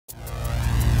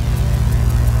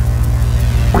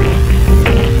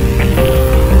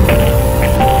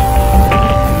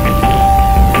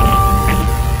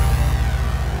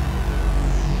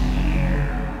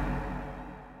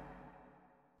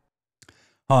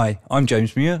Hi, I'm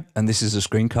James Muir, and this is a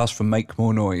screencast from Make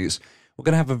More Noise. We're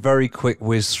going to have a very quick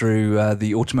whiz through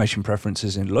the automation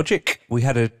preferences in Logic. We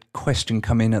had a question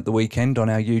come in at the weekend on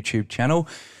our YouTube channel,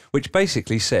 which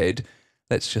basically said,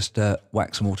 let's just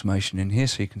whack some automation in here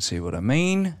so you can see what I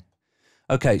mean.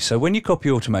 Okay, so when you copy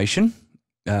automation,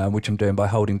 which I'm doing by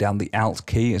holding down the Alt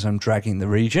key as I'm dragging the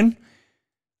region,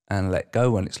 and let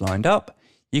go when it's lined up,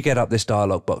 you get up this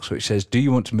dialog box which says, do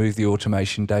you want to move the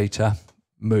automation data?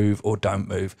 Move or don't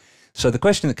move. So the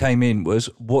question that came in was,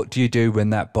 what do you do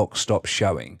when that box stops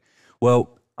showing?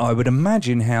 Well, I would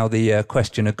imagine how the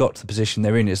questioner got to the position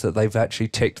they're in is that they've actually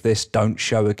ticked this don't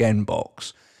show again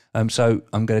box. So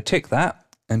I'm going to tick that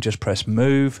and just press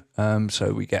move,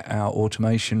 so we get our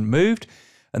automation moved.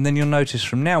 And then you'll notice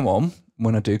from now on,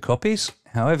 when I do copies,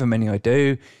 however many I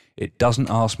do, it doesn't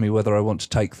ask me whether I want to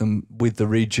take them with the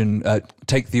region,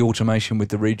 take the automation with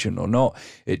the region or not.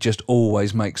 It just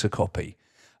always makes a copy.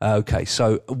 Okay,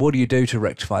 so what do you do to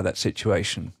rectify that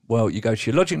situation? Well, you go to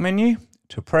your Logic menu,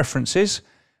 to Preferences,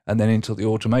 and then into the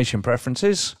Automation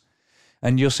Preferences.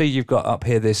 And you'll see you've got up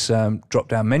here this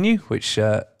drop-down menu, which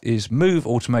is Move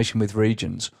Automation with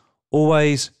Regions.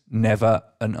 Always, never,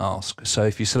 and ask. So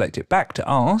if you select it back to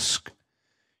ask,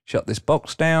 shut this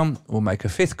box down, we'll make a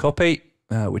fifth copy,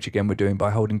 which again we're doing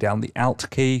by holding down the Alt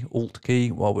key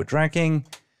while we're dragging.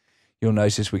 You'll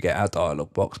notice we get our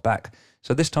dialog box back.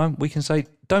 So this time we can say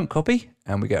don't copy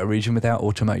and we get a region without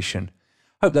automation.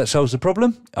 Hope that solves the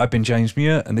problem. I've been James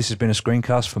Muir and this has been a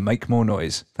screencast for Make More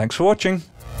Noise. Thanks for watching.